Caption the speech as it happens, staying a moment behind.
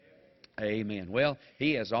Amen. Well,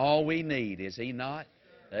 He is all we need, is He not?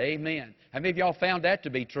 Amen. How many of y'all found that to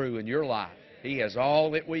be true in your life? He has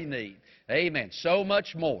all that we need. Amen. So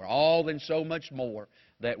much more, all and so much more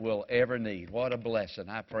that we'll ever need. What a blessing.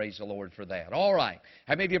 I praise the Lord for that. All right.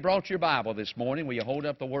 How many of you brought your Bible this morning? Will you hold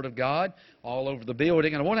up the Word of God all over the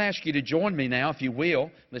building? And I want to ask you to join me now, if you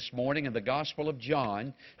will, this morning in the Gospel of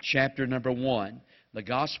John, chapter number 1. The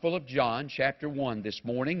Gospel of John, chapter 1 this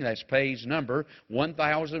morning. That's page number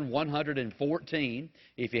 1114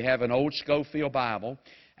 if you have an old Scofield Bible.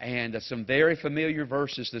 And some very familiar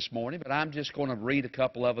verses this morning, but I'm just going to read a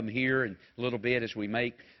couple of them here in a little bit as we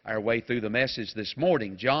make our way through the message this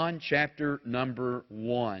morning. John chapter number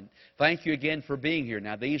 1. Thank you again for being here.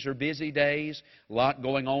 Now, these are busy days, a lot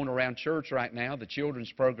going on around church right now. The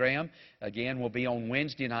children's program, again, will be on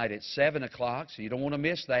Wednesday night at 7 o'clock, so you don't want to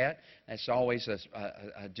miss that. That's always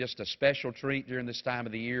just a special treat during this time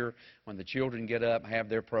of the year when the children get up and have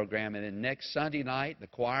their program. And then next Sunday night, the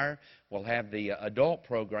choir will have the adult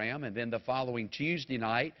program, and then the following Tuesday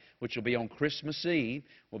night, which will be on Christmas Eve,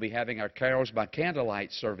 we'll be having our Carols by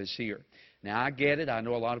Candlelight service here. Now, I get it. I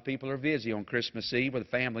know a lot of people are busy on Christmas Eve with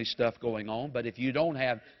family stuff going on, but if you don't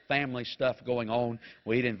have family stuff going on,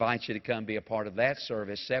 we'd invite you to come be a part of that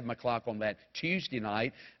service, 7 o'clock on that Tuesday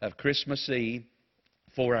night of Christmas Eve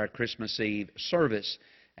for our Christmas Eve service.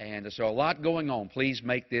 And so a lot going on. Please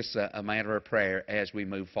make this a matter of prayer as we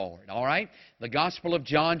move forward. All right? The Gospel of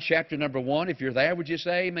John, chapter number 1. If you're there, would you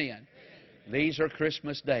say amen? Amen. These are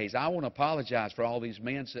Christmas days. I want to apologize for all these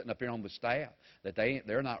men sitting up here on the staff that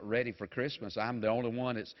they're not ready for Christmas. I'm the only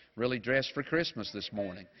one that's really dressed for Christmas this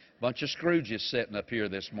morning. Bunch of Scrooges sitting up here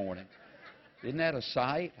this morning. Isn't that a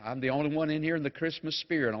sight? I'm the only one in here in the Christmas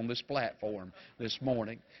spirit on this platform this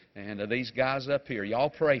morning. And these guys up here,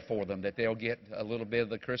 y'all pray for them that they'll get a little bit of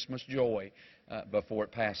the Christmas joy before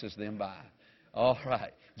it passes them by. All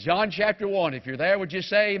right. John chapter 1, if you're there, would you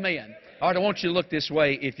say amen? All right, I want you to look this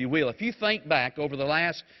way, if you will. If you think back over the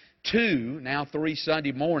last 3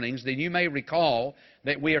 Sunday mornings, then you may recall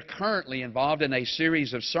that we are currently involved in a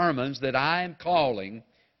series of sermons that I am calling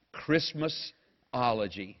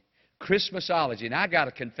Christmasology. Christmasology. And I got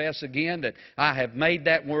to confess again that I have made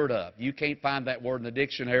that word up. You can't find that word in the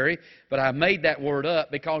dictionary, but I made that word up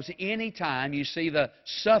because any time you see the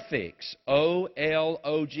suffix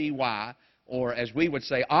O-L-O-G-Y, or as we would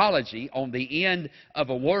say, ology, on the end of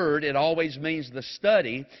a word, it always means the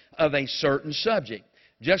study of a certain subject.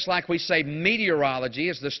 Just like we say meteorology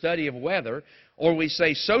is the study of weather, or we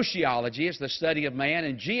say sociology is the study of man,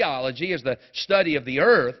 and geology is the study of the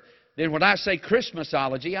earth, then when I say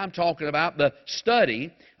Christmasology, I'm talking about the study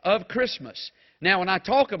of Christmas. Now, when I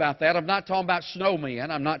talk about that, I'm not talking about snowmen,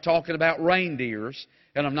 I'm not talking about reindeers,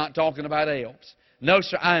 and I'm not talking about elves. No,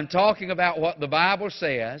 sir, I am talking about what the Bible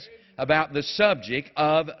says about the subject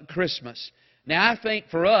of Christmas. Now, I think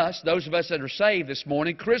for us, those of us that are saved this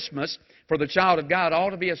morning, Christmas, for the child of God,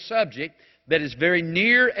 ought to be a subject that is very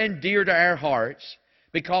near and dear to our hearts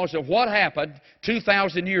because of what happened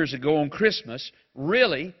 2,000 years ago on Christmas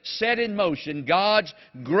really set in motion God's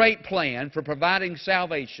great plan for providing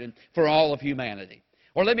salvation for all of humanity.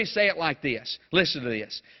 Or let me say it like this. Listen to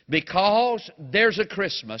this. Because there's a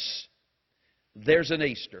Christmas, there's an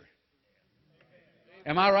Easter.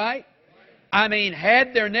 Am I right? I mean,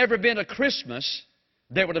 had there never been a Christmas,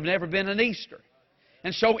 there would have never been an Easter.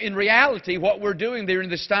 And so in reality, what we're doing during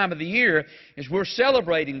this time of the year is we're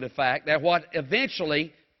celebrating the fact that what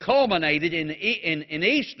eventually culminated in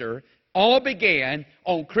Easter all began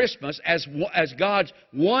on Christmas as God's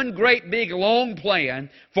one great big long plan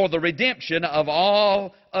for the redemption of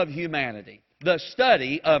all of humanity. The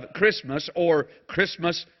study of Christmas or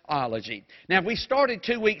Christmasology. Now, we started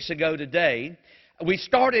 2 weeks ago today. We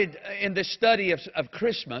started in this study of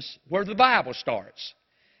Christmas where the Bible starts.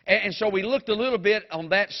 And so we looked a little bit on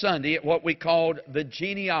that Sunday at what we called the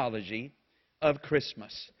genealogy of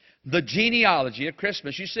Christmas. The genealogy of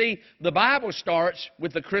Christmas. You see, the Bible starts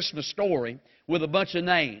with the Christmas story with a bunch of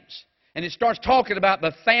names. And it starts talking about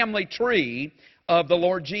the family tree of the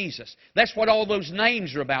Lord Jesus. That's what all those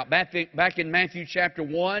names are about. Back in Matthew chapter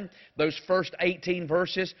 1, those first 18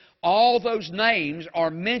 verses, all those names are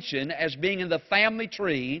mentioned as being in the family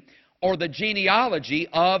tree or the genealogy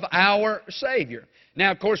of our Savior.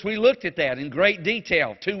 Now, of course, we looked at that in great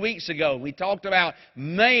detail 2 weeks ago. We talked about,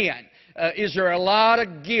 man, is there a lot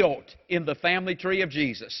of guilt in the family tree of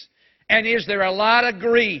Jesus? And is there a lot of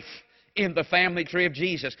grief in the family tree of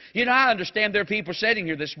Jesus. You know, I understand there are people sitting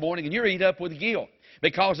here this morning and you're eaten up with guilt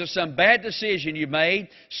because of some bad decision you made,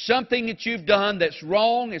 something that you've done that's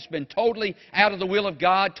wrong, it's been totally out of the will of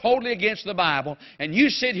God, totally against the Bible, and you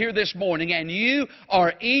sit here this morning and you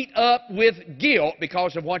are eat up with guilt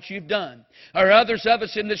because of what you've done. There are others of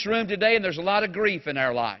us in this room today, and there's a lot of grief in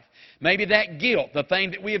our life. Maybe that guilt, the thing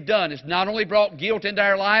that we have done, has not only brought guilt into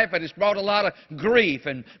our life, but it's brought a lot of grief.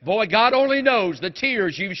 And boy, God only knows the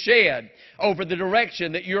tears you've shed over the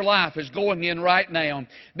direction that your life is going in right now.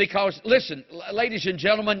 Because, listen, ladies and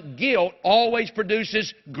gentlemen, guilt always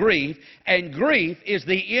produces grief, and grief is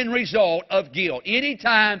the end result of guilt.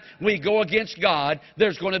 Anytime we go against God,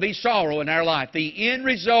 there's going to be sorrow in our life. The end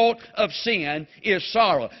result of sin is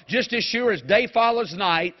sorrow. Just as sure as day follows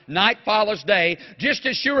night, night follows day, just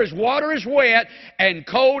as sure as water is wet, and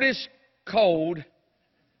cold is cold,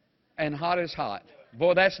 and hot is hot.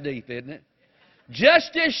 Boy, that's deep, isn't it?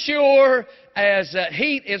 Just as sure as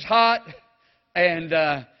heat is hot, and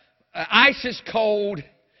ice is cold,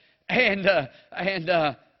 and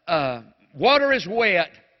water is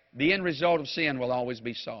wet, the end result of sin will always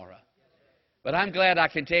be sorrow. But I'm glad I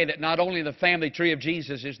can tell you that not only in the family tree of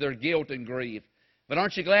Jesus is there guilt and grief, but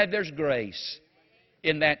aren't you glad there's grace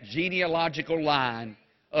in that genealogical line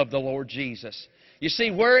of the Lord Jesus? You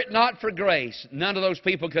see, were it not for grace, none of those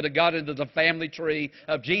people could have got into the family tree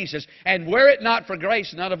of Jesus. And were it not for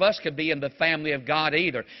grace, none of us could be in the family of God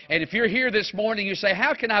either. And if you're here this morning, you say,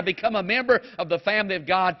 how can I become a member of the family of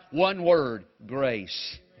God? One word: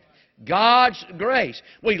 grace. God's grace.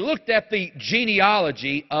 We looked at the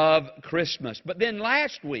genealogy of Christmas. But then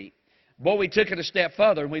last week, boy, we took it a step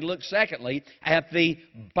further, and we looked secondly at the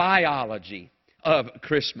biology of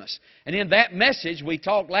Christmas. And in that message, we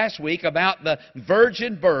talked last week about the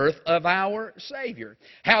virgin birth of our Savior.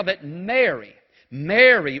 How that Mary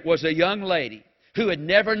was a young lady who had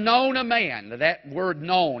never known a man. That word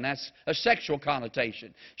known, that's a sexual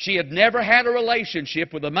connotation. She had never had a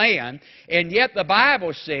relationship with a man, and yet the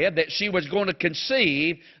Bible said that she was going to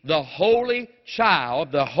conceive the holy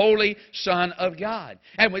child, the holy Son of God.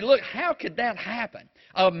 And we look, how could that happen?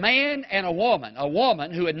 A man and a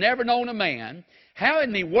woman who had never known a man, how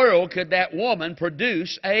in the world could that woman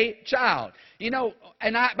produce a child? You know,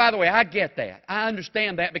 and by the way, I get that. I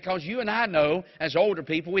understand that because you and I know, as older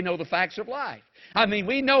people, we know the facts of life. I mean,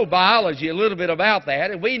 we know biology a little bit about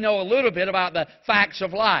that, and we know a little bit about the facts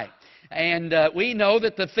of life. And we know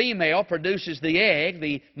that the female produces the egg,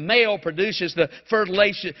 the male produces the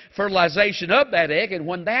fertilization of that egg, and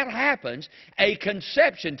when that happens, a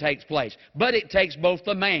conception takes place. But it takes both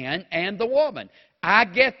the man and the woman. I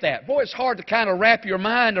get that. Boy, it's hard to kind of wrap your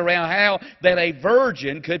mind around how that a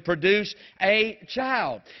virgin could produce a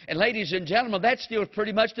child. And ladies and gentlemen, that's still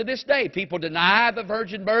pretty much to this day. People deny the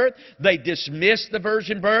virgin birth. They dismiss the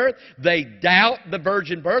virgin birth. They doubt the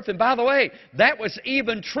virgin birth. And by the way, that was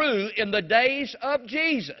even true in the days of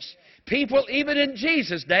Jesus. People, even in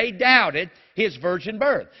Jesus' day, doubted His virgin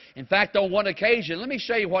birth. In fact, on one occasion, let me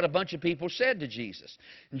show you what a bunch of people said to Jesus.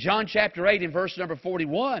 In John chapter 8, in verse number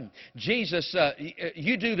 41, Jesus,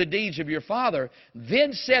 you do the deeds of your Father.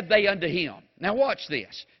 Then said they unto Him. Now watch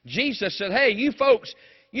this. Jesus said, hey, you folks,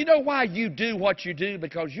 you know why you do what you do?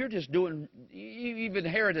 Because you've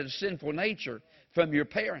inherited a sinful nature from your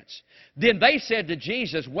parents. Then they said to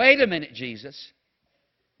Jesus, wait a minute, Jesus,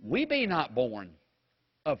 we be not born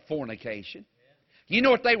of fornication. You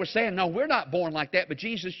know what they were saying? No, we're not born like that, but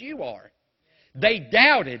Jesus, you are. They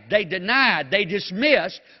doubted, they denied, they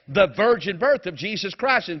dismissed the virgin birth of Jesus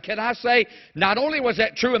Christ. And can I say, not only was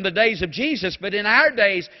that true in the days of Jesus, but in our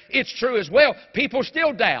days it's true as well. People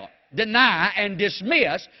still doubt, deny, and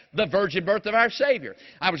dismiss the virgin birth of our Savior.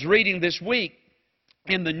 I was reading this week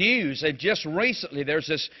in the news, and just recently there's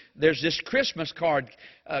this Christmas card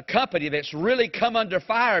company that's really come under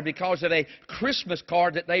fire because of a Christmas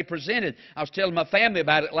card that they presented. I was telling my family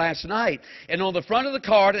about it last night. And on the front of the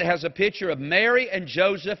card, it has a picture of Mary and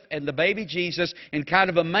Joseph and the baby Jesus in kind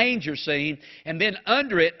of a manger scene. And then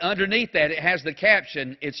underneath that, it has the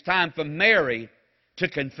caption, it's time for Mary to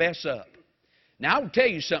confess up. Now, I'll tell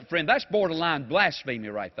you something, friend, that's borderline blasphemy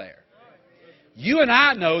right there. You and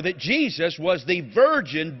I know that Jesus was the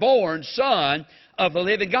virgin-born Son of the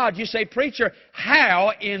living God. You say, preacher,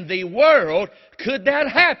 how in the world could that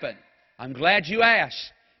happen? I'm glad you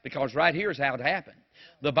asked, because right here is how it happened.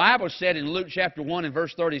 The Bible said in Luke chapter 1 and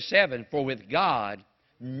verse 37, for with God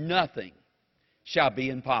nothing shall be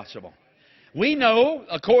impossible. We know,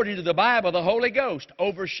 according to the Bible, the Holy Ghost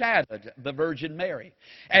overshadowed the Virgin Mary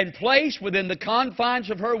and placed within the confines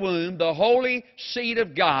of her womb the holy seed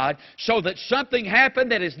of God, so that something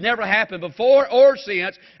happened that has never happened before or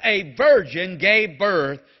since. A virgin gave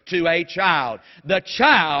birth to a child. The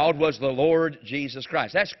child was the Lord Jesus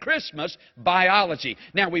Christ. That's Christmas biology.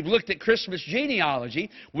 Now, we've looked at Christmas genealogy.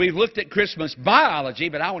 We've looked at Christmas biology,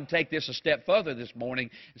 but I want to take this a step further this morning.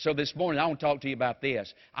 So this morning, I want to talk to you about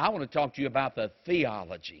this. I want to talk to you about the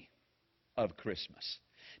theology of Christmas.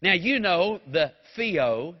 Now, you know the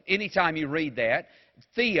theo, anytime you read that,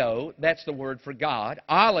 theo, that's the word for God.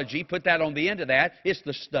 Ology, put that on the end of that, it's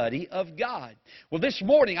the study of God. Well, this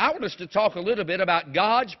morning, I want us to talk a little bit about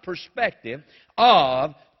God's perspective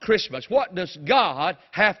of Christmas. What does God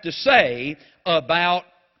have to say about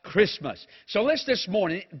Christmas? So let's this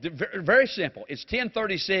morning, very simple. It's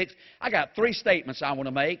 10:36. I got 3 statements I want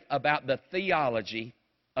to make about the theology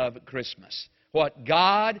of Christmas. What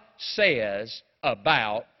God says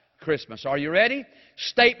about Christmas. Are you ready?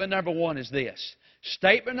 Statement number 1 is this.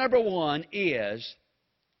 Statement number 1 is,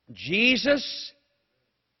 Jesus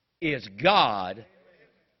is God.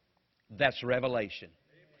 That's revelation.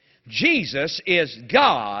 Jesus is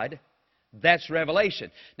God. That's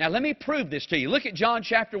revelation. Now let me prove this to you. Look at John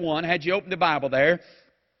chapter 1. I had you open the Bible there.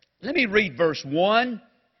 Let me read verse 1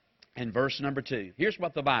 and verse number 2. Here's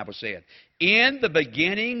what the Bible said. In the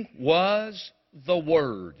beginning was the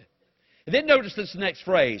Word. And then notice this next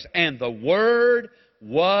phrase. And the Word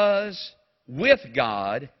was with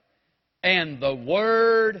God, and the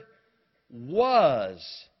Word was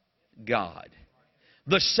God.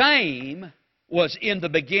 The same was in the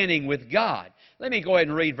beginning with God. Let me go ahead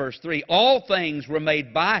and read verse 3. All things were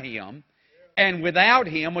made by Him, and without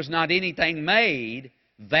Him was not anything made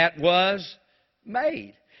that was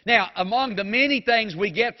made. Now, among the many things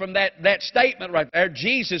we get from that statement right there,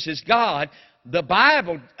 Jesus is God, the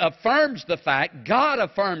Bible affirms the fact, God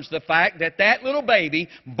affirms the fact that that little baby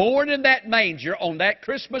born in that manger on that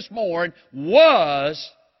Christmas morn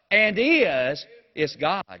was and is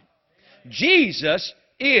God. Jesus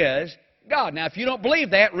is God. Now, if you don't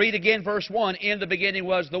believe that, read again verse 1. In the beginning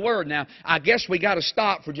was the Word. Now, I guess we got to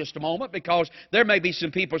stop for just a moment because there may be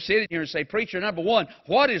some people sitting here and say, Preacher, number 1,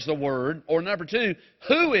 what is the Word? Or number 2,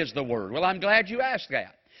 who is the Word? Well, I'm glad you asked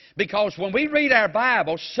that. Because when we read our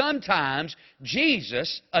Bible, sometimes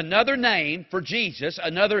Jesus, another name for Jesus,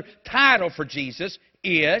 another title for Jesus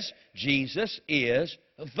is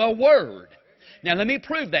the Word. Now, let me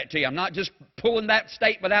prove that to you. I'm not just pulling that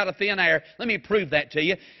statement out of thin air. Let me prove that to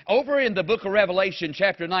you. Over in the book of Revelation,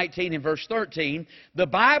 chapter 19 and verse 13, the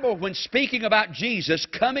Bible, when speaking about Jesus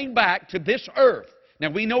coming back to this earth, now,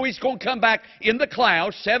 we know He's going to come back in the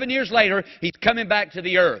clouds. 7 years later, He's coming back to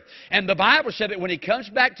the earth. And the Bible said that when He comes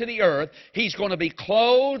back to the earth, He's going to be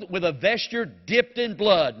clothed with a vesture dipped in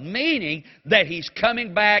blood, meaning that He's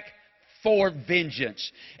coming back for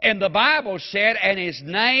vengeance. And the Bible said, and His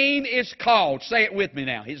name is called, say it with me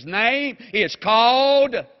now, His name is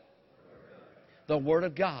called the Word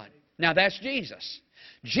of God. Now, that's Jesus.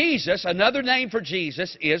 Jesus, another name for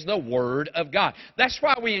Jesus, is the Word of God. That's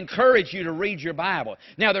why we encourage you to read your Bible.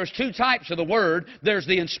 Now, there's 2 types of the Word. There's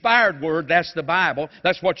the inspired Word. That's the Bible.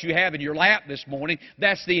 That's what you have in your lap this morning.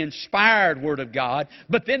 That's the inspired Word of God.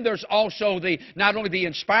 But then there's also not only the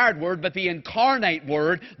inspired Word, but the incarnate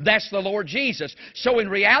Word. That's the Lord Jesus. So in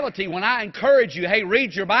reality, when I encourage you, hey,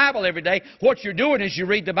 read your Bible every day, what you're doing is you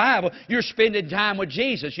read the Bible. You're spending time with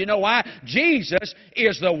Jesus. You know why? Jesus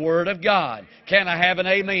is the Word of God. Can I have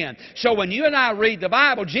an amen? So when you and I read the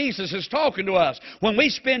Bible, Jesus is talking to us. When we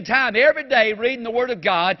spend time every day reading the Word of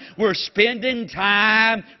God, we're spending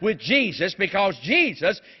time with Jesus because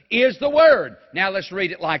Jesus is the Word. Now let's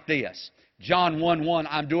read it like this. John 1:1.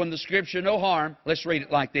 I'm doing the Scripture no harm. Let's read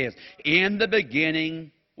it like this. In the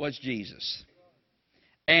beginning was Jesus.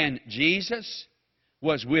 And Jesus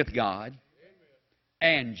was with God.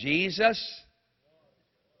 And Jesus,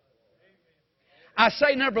 I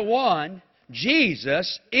say number 1,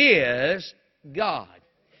 Jesus is God.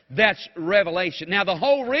 That's revelation. Now, the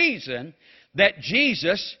whole reason that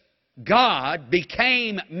Jesus, God,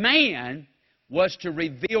 became man was to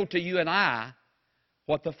reveal to you and I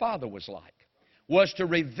what the Father was like. Was to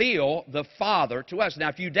reveal the Father to us. Now,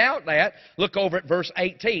 if you doubt that, look over at verse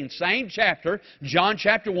 18. Same chapter, John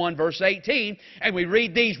chapter 1, verse 18, and we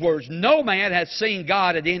read these words. No man hath seen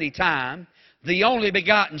God at any time. The only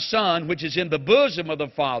begotten Son, which is in the bosom of the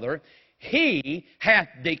Father, He hath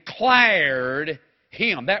declared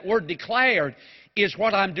Him. That word declared is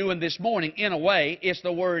what I'm doing this morning in a way. It's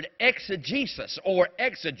the word exegesis or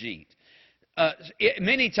exegete.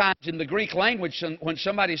 Many times in the Greek language, when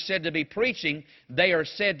somebody is said to be preaching, they are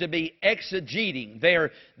said to be exegeting.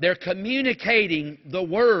 They're communicating the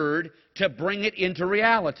Word to bring it into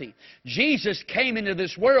reality. Jesus came into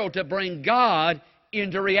this world to bring God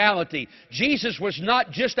into reality. Jesus was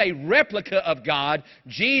not just a replica of God.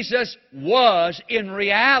 Jesus was in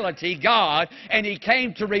reality God, and He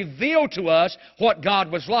came to reveal to us what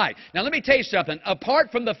God was like. Now let me tell you something.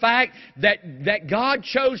 Apart from the fact that God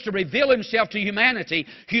chose to reveal Himself to humanity,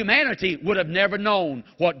 humanity would have never known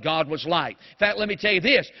what God was like. In fact, let me tell you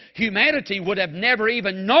this. Humanity would have never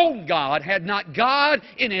even known God had not God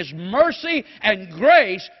in His mercy and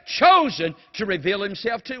grace chosen to reveal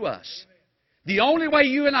Himself to us. The only way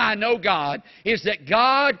you and I know God is that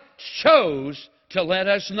God chose to let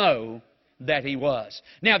us know that He was.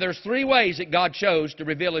 Now, there's three ways that God chose to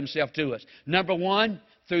reveal Himself to us. Number one,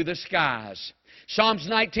 through the skies. Psalms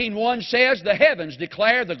 19:1 says, "The heavens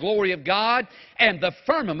declare the glory of God, and the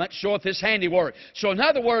firmament showeth His handiwork." So in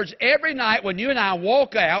other words, every night when you and I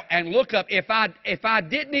walk out and look up, if I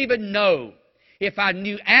didn't even know, if I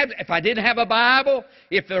didn't have a Bible,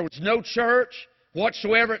 if there was no church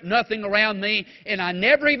whatsoever, nothing around me, and I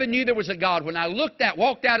never even knew there was a God. When I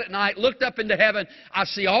walked out at night, looked up into heaven, I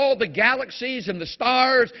see all the galaxies and the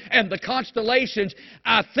stars and the constellations.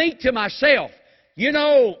 I think to myself, you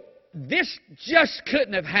know, this just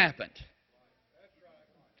couldn't have happened.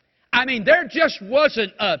 I mean, there just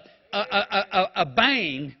wasn't a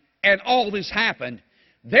bang and all this happened.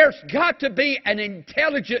 There's got to be an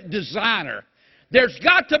intelligent designer. There's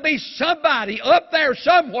got to be somebody up there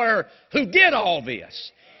somewhere who did all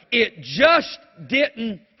this. It just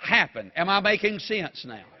didn't happen. Am I making sense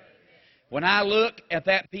now? When I look at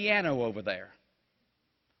that piano over there,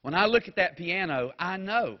 when I look at that piano, I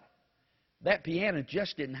know that piano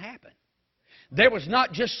just didn't happen. There was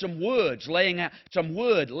not just some wood laying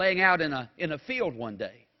out in a field one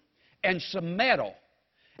day, and some metal,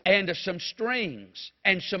 and some strings,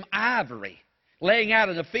 and some ivory laying out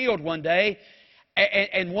in a field one day.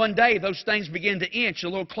 And one day those things began to inch a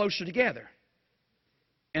little closer together.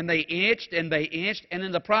 And they inched, and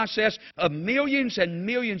in the process of millions and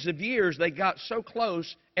millions of years, they got so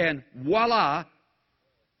close, and voila,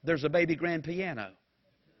 there's a baby grand piano.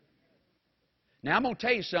 Now, I'm going to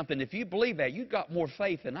tell you something. If you believe that, you've got more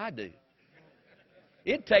faith than I do.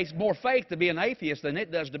 It takes more faith to be an atheist than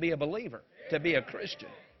it does to be a believer, to be a Christian.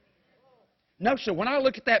 No, sir, when I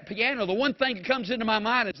look at that piano, the one thing that comes into my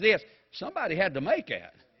mind is this. Somebody had to make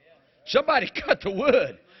that. Somebody cut the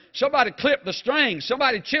wood. Somebody clipped the strings.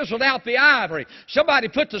 Somebody chiseled out the ivory. Somebody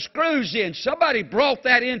put the screws in. Somebody brought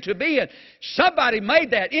that into being. Somebody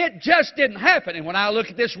made that. It just didn't happen. And when I look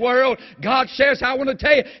at this world, God says, I want to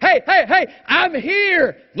tell you, hey, I'm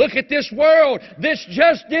here. Look at this world. This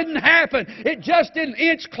just didn't happen. It just didn't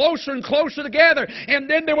inch closer and closer together. And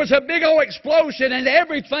then there was a big old explosion and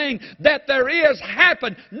everything that there is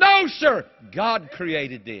happened. No, sir. God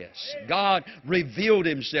created this. God revealed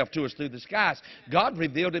Himself to us through the skies. God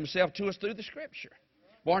revealed Himself to us through the Scripture.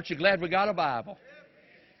 Well, aren't you glad we got a Bible?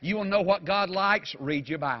 You want to know what God likes? Read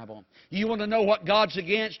your Bible. You want to know what God's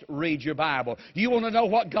against? Read your Bible. You want to know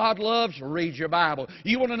what God loves? Read your Bible.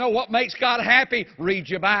 You want to know what makes God happy? Read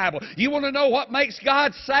your Bible. You want to know what makes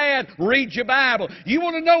God sad? Read your Bible. You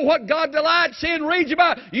want to know what God delights in? Read your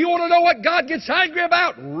Bible. You want to know what God gets angry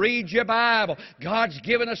about? Read your Bible. God's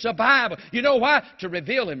given us a Bible. You know why? To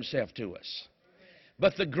reveal Himself to us.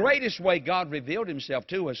 But the greatest way God revealed Himself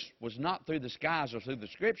to us was not through the skies or through the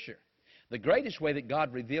Scripture. The greatest way that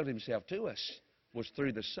God revealed Himself to us was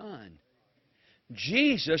through the Son.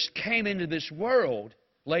 Jesus came into this world,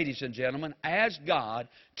 ladies and gentlemen, as God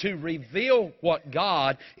to reveal what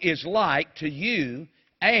God is like to you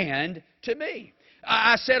and to me.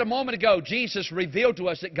 I said a moment ago, Jesus revealed to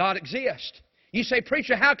us that God exists. You say,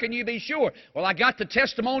 preacher, how can you be sure? Well, I got the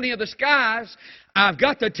testimony of the skies. I've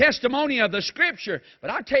got the testimony of the Scripture. But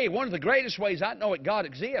I'll tell you, one of the greatest ways I know that God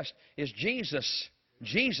exists is Jesus.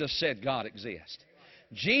 Jesus said God exists.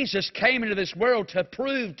 Jesus came into this world to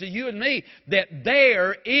prove to you and me that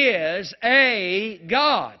there is a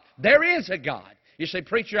God. There is a God. You say,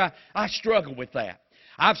 preacher, I struggle with that.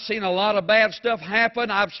 I've seen a lot of bad stuff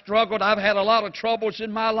happen. I've struggled. I've had a lot of troubles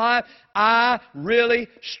in my life. I really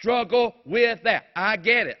struggle with that. I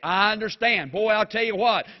get it. I understand. Boy, I'll tell you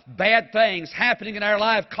what, bad things happening in our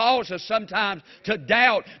life cause us sometimes to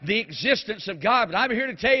doubt the existence of God. But I'm here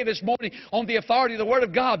to tell you this morning on the authority of the Word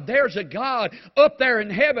of God, there's a God up there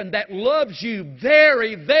in heaven that loves you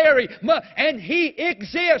very, very much. And He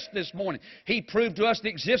exists this morning. He proved to us the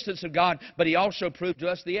existence of God, but He also proved to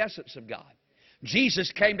us the essence of God.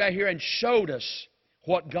 Jesus came down here and showed us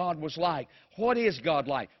what God was like. What is God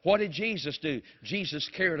like? What did Jesus do? Jesus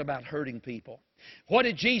cared about hurting people. What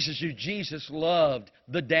did Jesus do? Jesus loved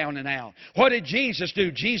the down and out. What did Jesus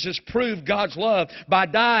do? Jesus proved God's love by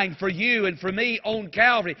dying for you and for me on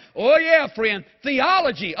Calvary. Oh yeah, friend,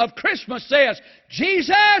 theology of Christmas says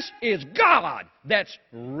Jesus is God. That's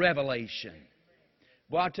revelation.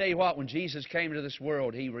 Well, I'll tell you what, when Jesus came into this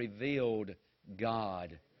world, He revealed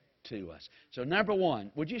God to us. So number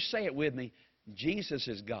one, would you say it with me? Jesus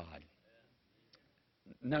is God.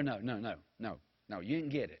 No, you didn't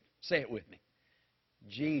get it. Say it with me.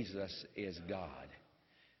 Jesus is God.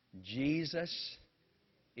 Jesus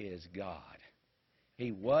is God.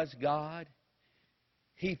 He was God.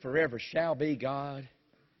 He forever shall be God.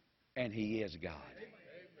 And He is God.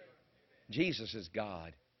 Jesus is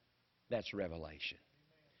God. That's revelation.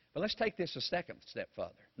 But let's take this a second step further.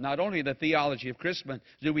 Not only the theology of Christmas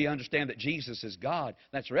do we understand that Jesus is God.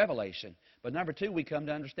 That's revelation. But number two, we come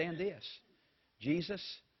to understand this. Jesus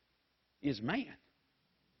is man.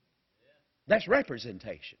 That's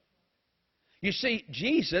representation. You see,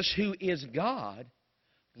 Jesus, who is God,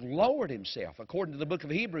 lowered Himself, according to the book of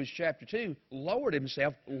Hebrews chapter 2, lowered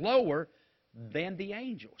Himself lower than the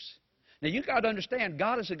angels. Now, you've got to understand,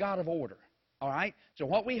 God is a God of order. All right? So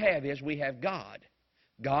what we have is we have God.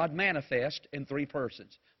 God manifest in three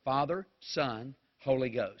persons. Father, Son, Holy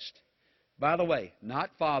Ghost. By the way, not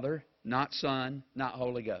Father, not Son, not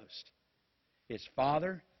Holy Ghost. It's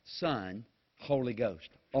Father, Son, Holy Ghost.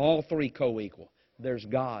 All three co-equal. There's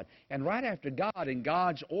God. And right after God, in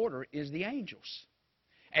God's order, is the angels.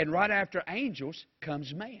 And right after angels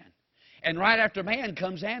comes man. And right after man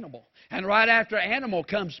comes animal. And right after animal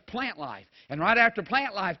comes plant life. And right after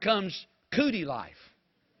plant life comes cootie life.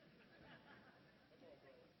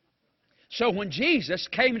 So when Jesus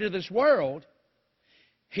came into this world,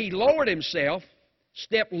 He lowered Himself,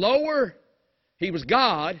 stepped lower. He was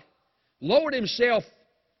God, lowered Himself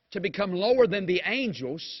to become lower than the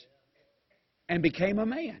angels, and became a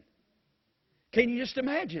man. Can you just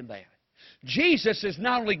imagine that? Jesus is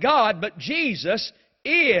not only God, but Jesus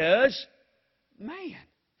is man.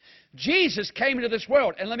 Jesus came into this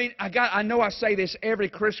world, and I know I say this every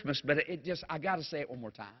Christmas, but I got to say it one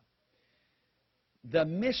more time. The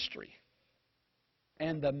mystery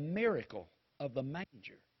and the miracle of the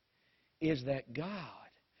manger is that God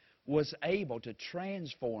was able to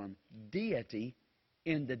transform deity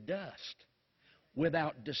into dust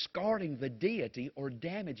without discarding the deity or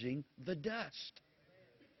damaging the dust.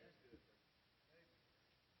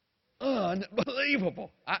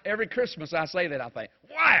 Unbelievable. Every Christmas I say that, I think,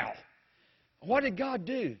 wow! What did God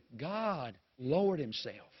do? God lowered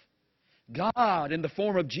Himself. God, in the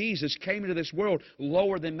form of Jesus, came into this world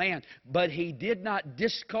lower than man. But He did not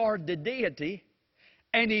discard the deity,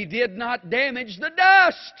 and He did not damage the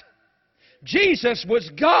dust. Jesus was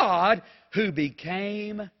God who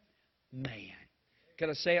became man. Can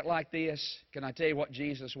I say it like this? Can I tell you what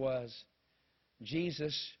Jesus was?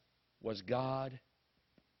 Jesus was God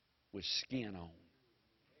with skin on.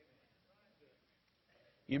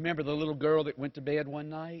 You remember the little girl that went to bed one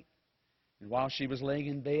night? And while she was laying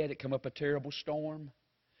in bed, it come up a terrible storm.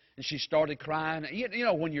 And she started crying. You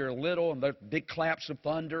know, when you're little and the big claps of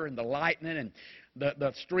thunder and the lightning and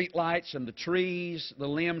the street lights and the trees, the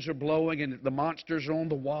limbs are blowing and the monsters are on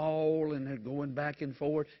the wall and they're going back and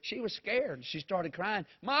forth. She was scared. She started crying,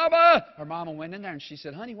 "Mama!" Her mama went in there and she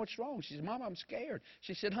said, "Honey, what's wrong?" She said, "Mama, I'm scared."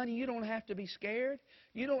 She said, "Honey, you don't have to be scared.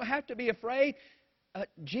 You don't have to be afraid.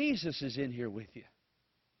 Jesus is in here with you."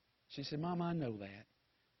 She said, "Mama, I know that."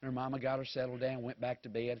 Her mama got her settled down, went back to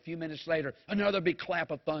bed. A few minutes later, another big clap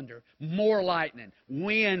of thunder, more lightning,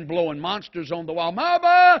 wind blowing, monsters on the wall.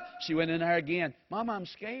 "Mama!" She went in there again. "Mama, I'm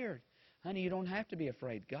scared." "Honey, you don't have to be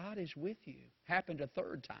afraid. God is with you." Happened a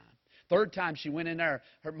third time. Third time she went in there,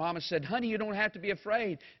 her mama said, "Honey, you don't have to be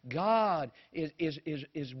afraid. God is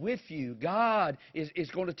with you. God is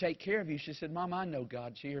going to take care of you." She said, "Mama, I know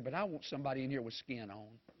God's here, but I want somebody in here with skin on."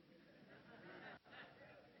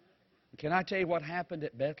 Can I tell you what happened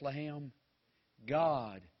at Bethlehem?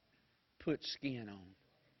 God put skin on.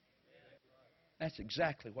 That's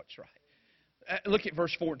exactly what's right. Look at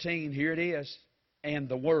verse 14. Here it is. And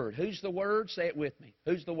the Word. Who's the Word? Say it with me.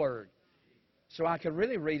 Who's the Word? So I could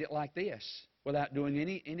really read it like this without doing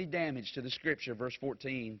any damage to the Scripture. Verse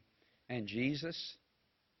 14. And Jesus,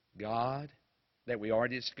 God, that we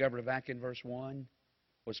already discovered back in verse 1,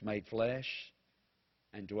 was made flesh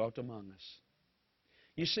and dwelt among us.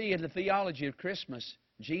 You see, in the theology of Christmas,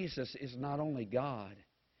 Jesus is not only God,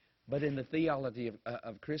 but in the theology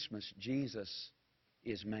of Christmas, Jesus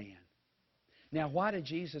is man. Now, why did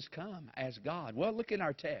Jesus come as God? Well, look in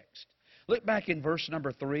our text. Look back in verse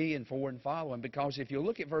number 3 and 4 and following, because if you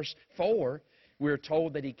look at verse 4, we're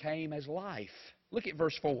told that He came as life. Look at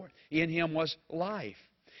verse 4. In Him was life.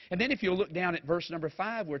 And then if you look down at verse number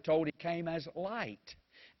 5, we're told He came as light.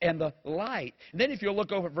 And the light. And then if you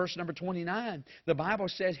look over at verse number 29, the Bible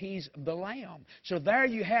says He's the Lamb. So there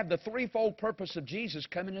you have the threefold purpose of Jesus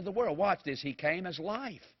coming into the world. Watch this. He came as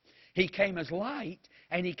life. He came as light,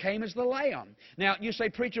 and He came as the Lamb. Now, you say,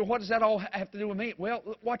 preacher, what does that all have to do with me? Well,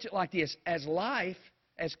 watch it like this. As life,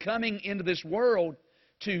 as coming into this world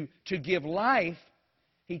to give life,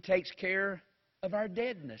 He takes care of our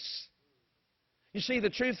deadness. You see, the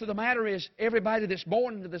truth of the matter is everybody that's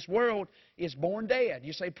born into this world is born dead.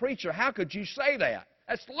 You say, preacher, how could you say that?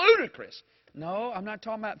 That's ludicrous. No, I'm not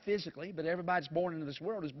talking about physically, but everybody that's born into this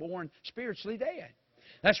world is born spiritually dead.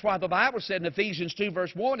 That's why the Bible said in Ephesians 2,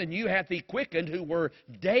 verse 1, and you hath He quickened who were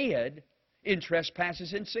dead in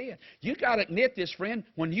trespasses and sin. You've got to admit this, friend.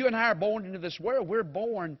 When you and I are born into this world, we're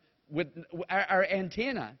born with our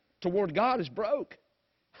antenna toward God is broke.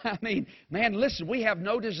 I mean, man, listen, we have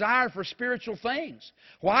no desire for spiritual things.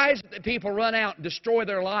 Why is it that people run out and destroy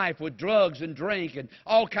their life with drugs and drink and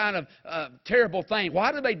all kind of terrible things?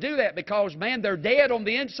 Why do they do that? Because, man, they're dead on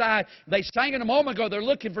the inside. They sang it a moment ago. They're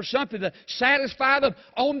looking for something to satisfy them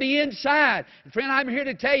on the inside. And friend, I'm here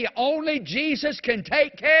to tell you, only Jesus can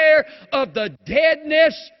take care of the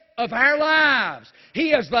deadness of our lives.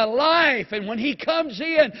 He is the life, and when He comes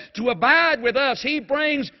in to abide with us, He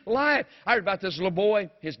brings life. I heard about this little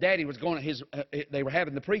boy. His daddy was going to they were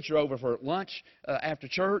having the preacher over for lunch after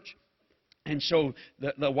church, and so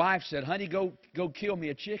the wife said, honey, go kill me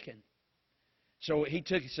a chicken. So he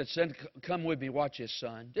said, son, come with me, watch this,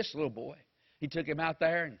 son. This little boy. He took him out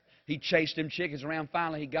there, and he chased them chickens around.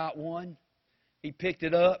 Finally, he got one. He picked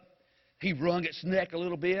it up. He wrung its neck a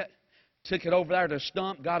little bit. Took it over there to a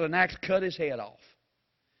stump, got an axe, cut his head off.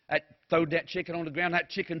 Throwed that chicken on the ground. That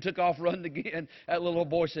chicken took off running again. That little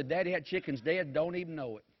boy said, Daddy, that chicken's dead. Don't even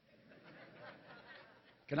know it.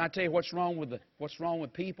 Can I tell you what's wrong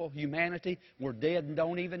with people, humanity? We're dead and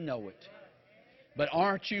don't even know it. But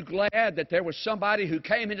aren't you glad that there was somebody who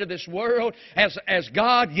came into this world as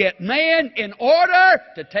God, yet man, in order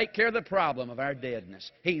to take care of the problem of our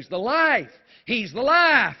deadness? He's the life. He's the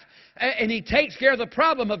life. And He takes care of the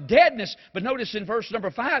problem of deadness. But notice in verse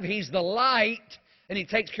number 5, He's the light, and He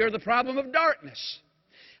takes care of the problem of darkness.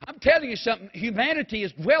 I'm telling you something. Humanity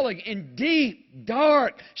is dwelling in deep,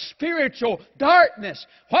 dark, spiritual darkness.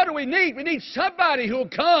 What do we need? We need somebody who will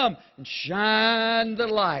come and shine the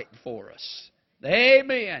light for us.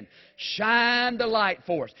 Amen. Shine the light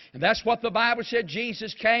for us. And that's what the Bible said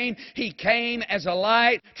Jesus came. He came as a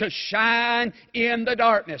light to shine in the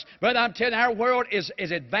darkness. But I'm telling you, our world is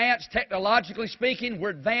advanced technologically speaking. We're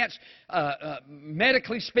advanced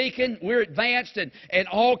medically speaking. We're advanced and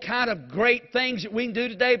all kind of great things that we can do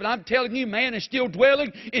today. But I'm telling you, man is still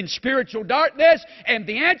dwelling in spiritual darkness. And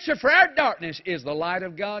the answer for our darkness is the light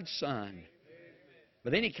of God's Son.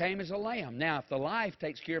 But then He came as a lamb. Now, if the life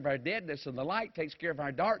takes care of our deadness and the light takes care of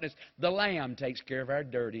our darkness, the lamb takes care of our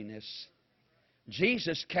dirtiness.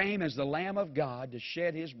 Jesus came as the Lamb of God to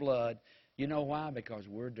shed His blood. You know why? Because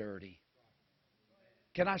we're dirty.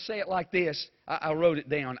 Can I say it like this? I wrote it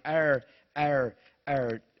down.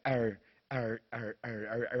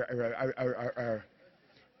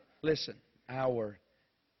 Listen, our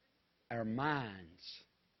minds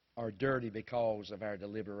are dirty because of our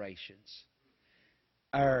deliberations.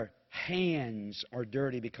 Our hands are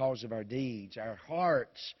dirty because of our deeds. Our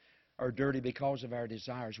hearts are dirty because of our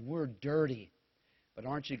desires. We're dirty. But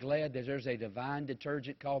aren't you glad that there's a divine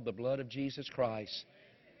detergent called the blood of Jesus Christ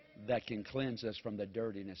that can cleanse us from the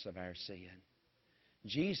dirtiness of our sin?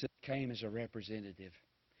 Jesus came as a representative.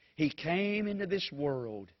 He came into this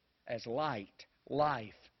world as light,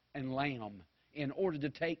 life, and lamb in order to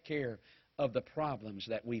take care of the problems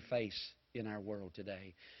that we face in our world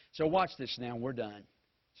today. So watch this now. We're done.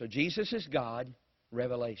 So Jesus is God,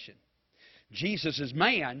 revelation. Jesus is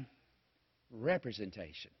man,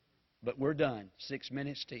 representation. But we're done. 6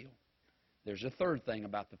 minutes still. There's a third thing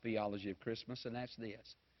about the theology of Christmas, and that's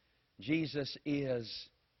this. Jesus is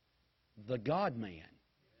the God-man.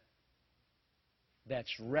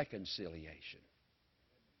 That's reconciliation.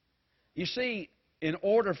 You see, in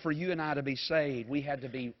order for you and I to be saved, we have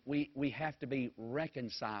to be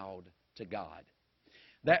reconciled to God.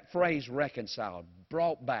 That phrase, reconciled,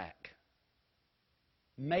 brought back.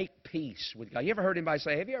 Make peace with God. You ever heard anybody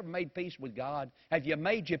say, have you ever made peace with God? Have you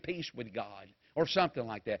made your peace with God? Or something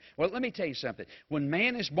like that. Well, let me tell you something. When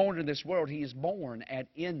man is born in this world, he is born at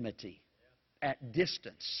enmity, at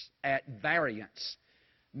distance, at variance.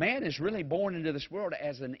 Man is really born into this world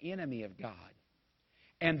as an enemy of God.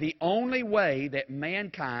 And the only way that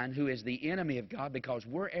mankind, who is the enemy of God, because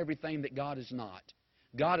we're everything that God is not.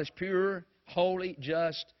 God is pure, holy,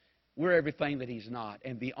 just. We're everything that He's not.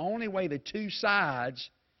 And the only way the two sides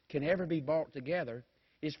can ever be brought together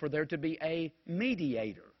is for there to be a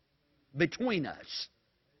mediator between us.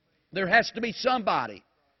 There has to be somebody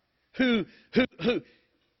who,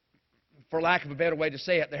 for lack of a better way to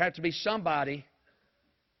say it, there has to be somebody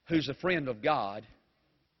who's a friend of God.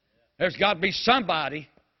 There's got to be somebody.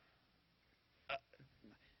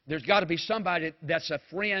 There's got to be somebody that's a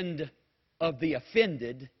friend of the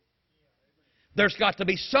offended. There's got to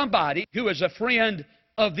be somebody who is a friend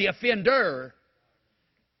of the offender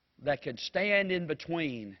that can stand in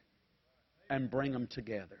between and bring them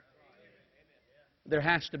together. There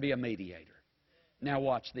has to be a mediator. Now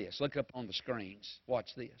watch this. Look up on the screens.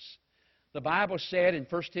 Watch this. The Bible said in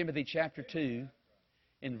 1 Timothy chapter 2,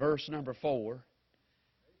 in verse number 4,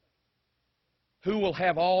 who will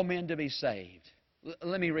have all men to be saved.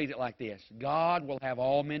 Let me read it like this. God will have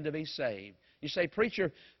all men to be saved. You say,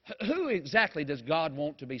 preacher, who exactly does God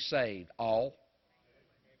want to be saved? All.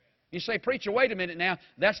 You say, preacher, wait a minute now.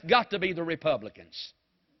 That's got to be the Republicans.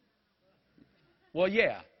 Well,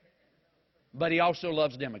 yeah. But He also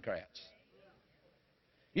loves Democrats.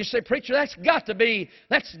 You say, preacher, that's got to be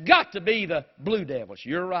the Blue Devils.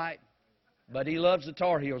 You're right. But He loves the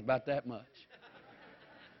Tar Heels about that much.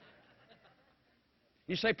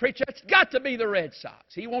 You say, preacher, that's got to be the Red Sox.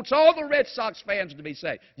 He wants all the Red Sox fans to be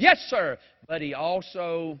saved. Yes, sir. But He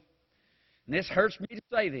also, and this hurts me to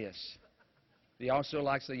say this, He also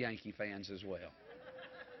likes the Yankee fans as well.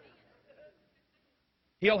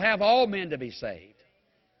 He'll have all men to be saved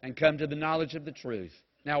and come to the knowledge of the truth.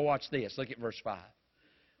 Now watch this. Look at verse 5.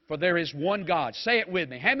 For there is one God. Say it with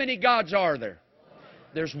me. How many gods are there?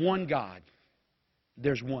 There's one God.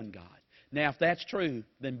 There's one God. Now if that's true,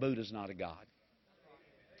 then Buddha's not a God.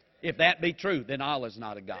 If that be true, then Allah's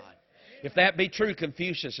not a God. If that be true,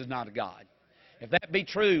 Confucius is not a God. If that be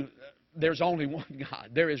true, there's only one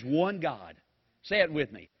God. There is one God. Say it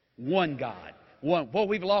with me. One God. One. Boy,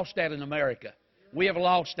 we've lost that in America. We have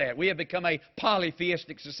lost that. We have become a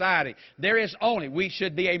polytheistic society. There is only, we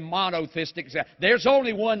should be a monotheistic society. There's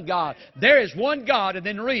only one God. There is one God, and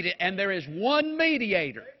then read it, and there is one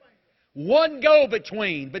mediator. One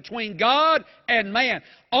go-between, between God and man.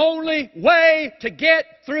 Only way to get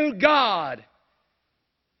through God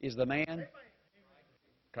is the man,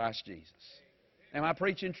 Christ Jesus. Am I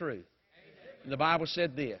preaching truth? The Bible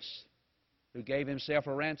said this, who gave Himself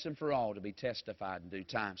a ransom for all to be testified in due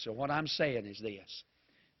time. So what I'm saying is this.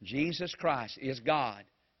 Jesus Christ is God.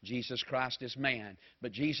 Jesus Christ is man.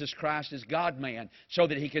 But Jesus Christ is God-man so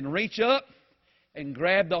that He can reach up and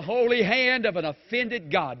grab the holy hand of an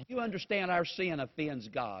offended God. You understand our sin offends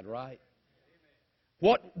God, right?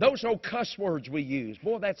 What those old cuss words we use,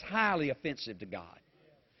 boy, that's highly offensive to God.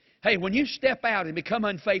 Hey, when you step out and become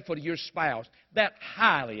unfaithful to your spouse, that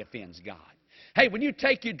highly offends God. Hey, when you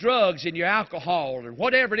take your drugs and your alcohol or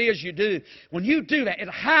whatever it is you do, when you do that, it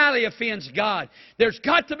highly offends God. There's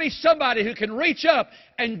got to be somebody who can reach up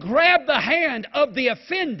and grab the hand of the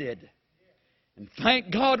offended. And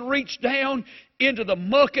thank God reach down into the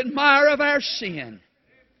muck and mire of our sin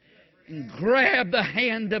and grab the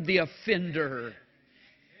hand of the offender.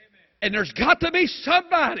 And there's got to be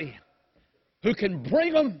somebody who can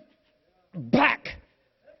bring them back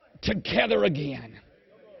together again.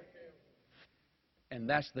 And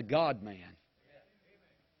that's the God-man.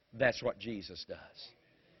 That's what Jesus does.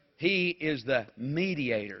 He is the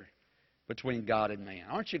mediator between God and man.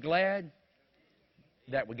 Aren't you glad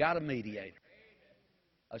that we got a mediator?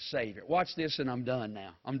 A Savior. Watch this and I'm done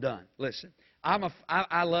now. I'm done. Listen.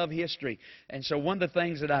 I love history. And so one of the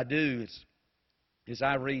things that I do is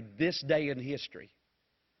I read This Day in History.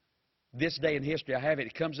 This Day in History. I have it.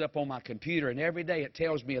 It comes up on my computer and every day it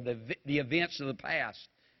tells me of the events of the past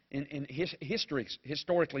in history,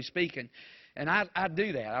 historically speaking. And I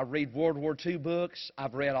do that. I read World War II books.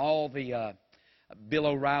 I've read all the Bill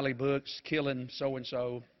O'Reilly books, Killing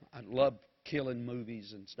So-and-so. I love killing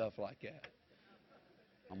movies and stuff like that.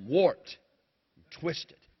 I'm warped, I'm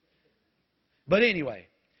twisted. But anyway,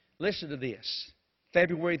 listen to this.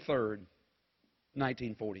 February 3rd,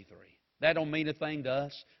 1943. That don't mean a thing to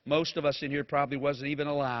us. Most of us in here probably wasn't even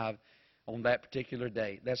alive on that particular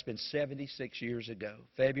date. That's been 76 years ago.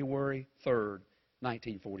 February 3rd,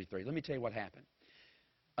 1943. Let me tell you what happened.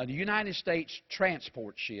 A United States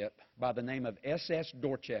transport ship by the name of SS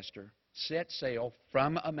Dorchester set sail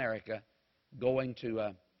from America going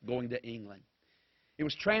to England. It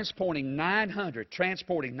was transporting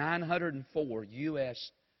 904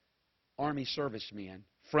 U.S. Army servicemen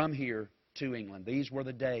from here to England. These were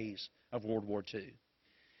the days of World War II.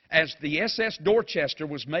 As the SS Dorchester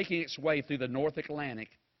was making its way through the North Atlantic,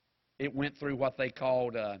 it went through what they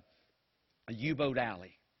called a U-boat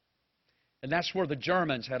alley. And that's where the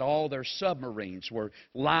Germans had all their submarines were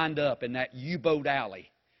lined up in that U-boat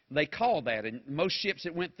alley. They called that, and most ships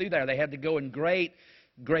that went through there, they had to go in great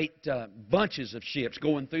bunches of ships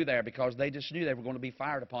going through there because they just knew they were going to be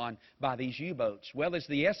fired upon by these U-boats. Well, as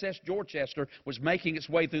the SS Dorchester was making its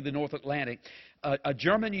way through the North Atlantic, a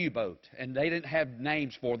German U-boat, and they didn't have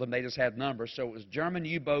names for them, they just had numbers, so it was German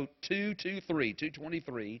U-boat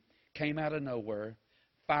 223, came out of nowhere,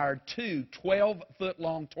 fired two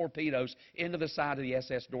 12-foot-long torpedoes into the side of the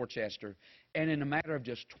SS Dorchester, and in a matter of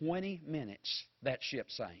just 20 minutes, that ship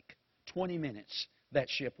sank. 20 minutes, that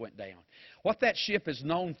ship went down. What that ship is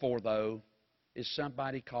known for, though, is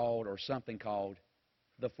something called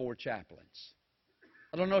the Four Chaplains.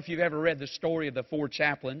 I don't know if you've ever read the story of the Four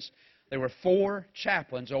Chaplains. There were four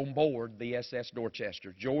chaplains on board the SS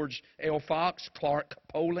Dorchester: George L. Fox, Clark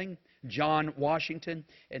Poling, John Washington,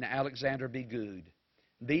 and Alexander B. Good.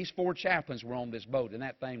 These four chaplains were on this boat, and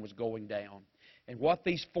that thing was going down. And what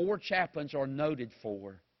these four chaplains are noted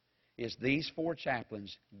for is these four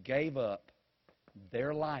chaplains gave up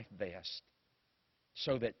their life vest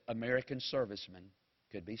so that American servicemen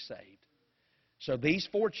could be saved. So these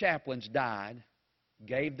four chaplains died,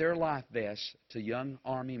 gave their life vests to young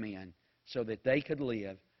Army men so that they could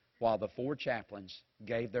live, while the four chaplains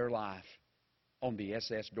gave their life on the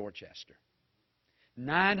SS Dorchester.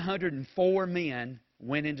 904 men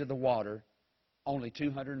went into the water. Only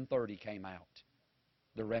 230 came out.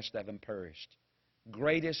 The rest of them perished.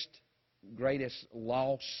 Greatest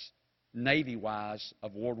loss Navy-wise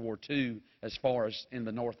of World War II as far as in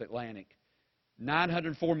the North Atlantic.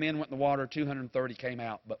 904 men went in the water, 230 came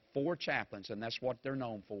out, but four chaplains, and that's what they're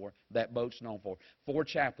known for, that boat's known for. Four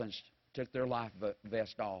chaplains took their life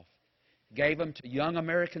vest off, gave them to young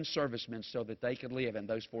American servicemen so that they could live, and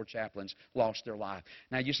those four chaplains lost their life.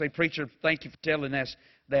 Now you say, preacher, thank you for telling us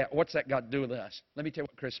that. What's that got to do with us? Let me tell you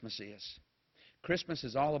what Christmas is. Christmas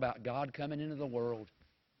is all about God coming into the world,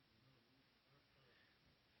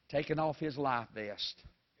 taking off His life vest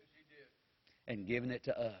and giving it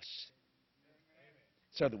to us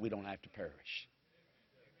so that we don't have to perish.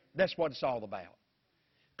 That's what it's all about.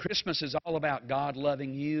 Christmas is all about God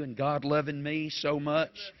loving you and God loving me so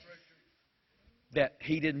much that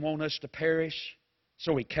He didn't want us to perish,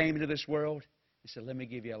 so He came into this world. He said, let me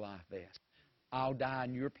give you a life vest. I'll die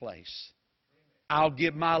in your place. I'll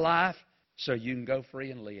give my life so you can go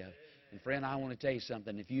free and live. And friend, I want to tell you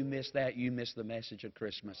something. If you miss that, you miss the message of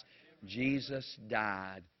Christmas. Jesus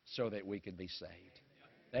died so that we could be saved.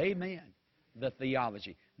 Amen. The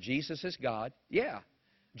theology. Jesus is God. Yeah.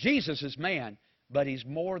 Jesus is man, but He's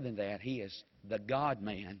more than that. He is the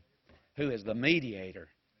God-man who is the mediator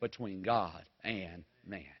between God and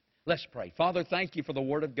man. Let's pray. Father, thank you for the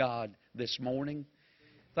Word of God this morning.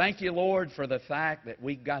 Thank you, Lord, for the fact that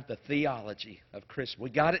we got the theology of Christmas. We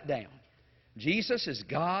got it down. Jesus is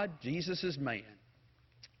God. Jesus is man.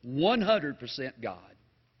 100% God.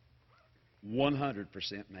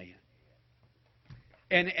 100% man.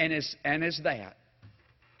 And as that,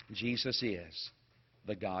 Jesus is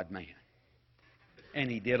the God-man.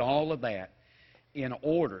 And He did all of that in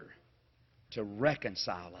order to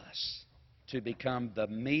reconcile us, to become the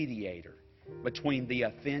mediator between the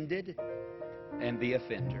offended and the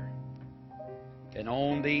offender. And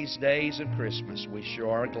on these days of Christmas, we sure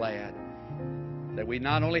are glad that we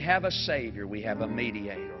not only have a Savior, we have a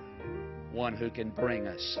mediator, one who can bring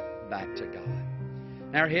us back to God.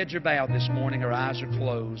 Now, our heads are bowed this morning, our eyes are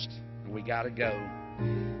closed, and we got to go.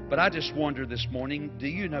 But I just wonder this morning, do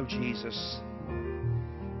you know Jesus?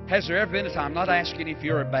 Has there ever been a time, I'm not asking if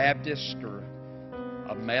you're a Baptist or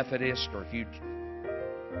a Methodist or if you've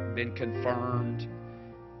been confirmed.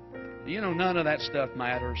 You know, none of that stuff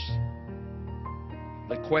matters.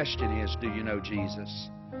 The question is, do you know Jesus?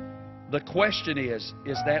 The question is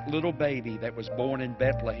that little baby that was born in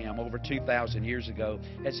Bethlehem over 2,000 years ago,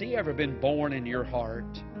 has he ever been born in your heart?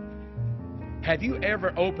 Have you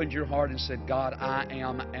ever opened your heart and said, God, I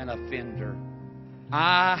am an offender.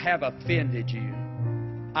 I have offended you.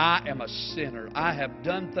 I am a sinner. I have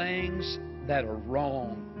done things that are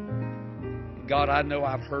wrong. God, I know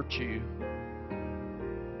I've hurt you,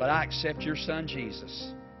 but I accept your Son,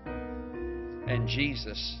 Jesus. And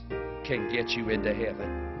Jesus can get you into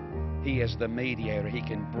heaven. He is the mediator. He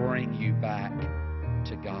can bring you back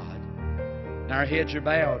to God. Now our heads are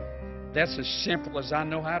bowed. That's as simple as I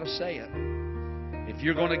know how to say it. If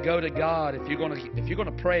you're going to go to God, if you're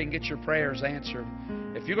going to pray and get your prayers answered,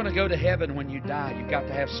 if you're going to go to heaven when you die, you've got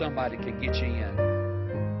to have somebody that can get you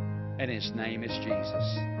in. And His name is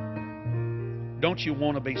Jesus. Don't you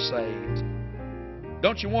want to be saved?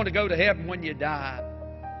 Don't you want to go to heaven when you die?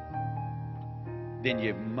 Then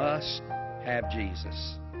you must have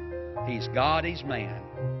Jesus. He's God, He's man,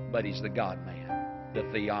 but He's the God-man, the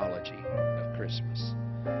theology of Christmas.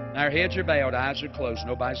 Now, our heads are bowed, eyes are closed,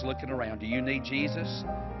 nobody's looking around. Do you need Jesus?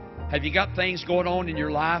 Have you got things going on in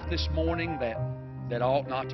your life this morning that ought not to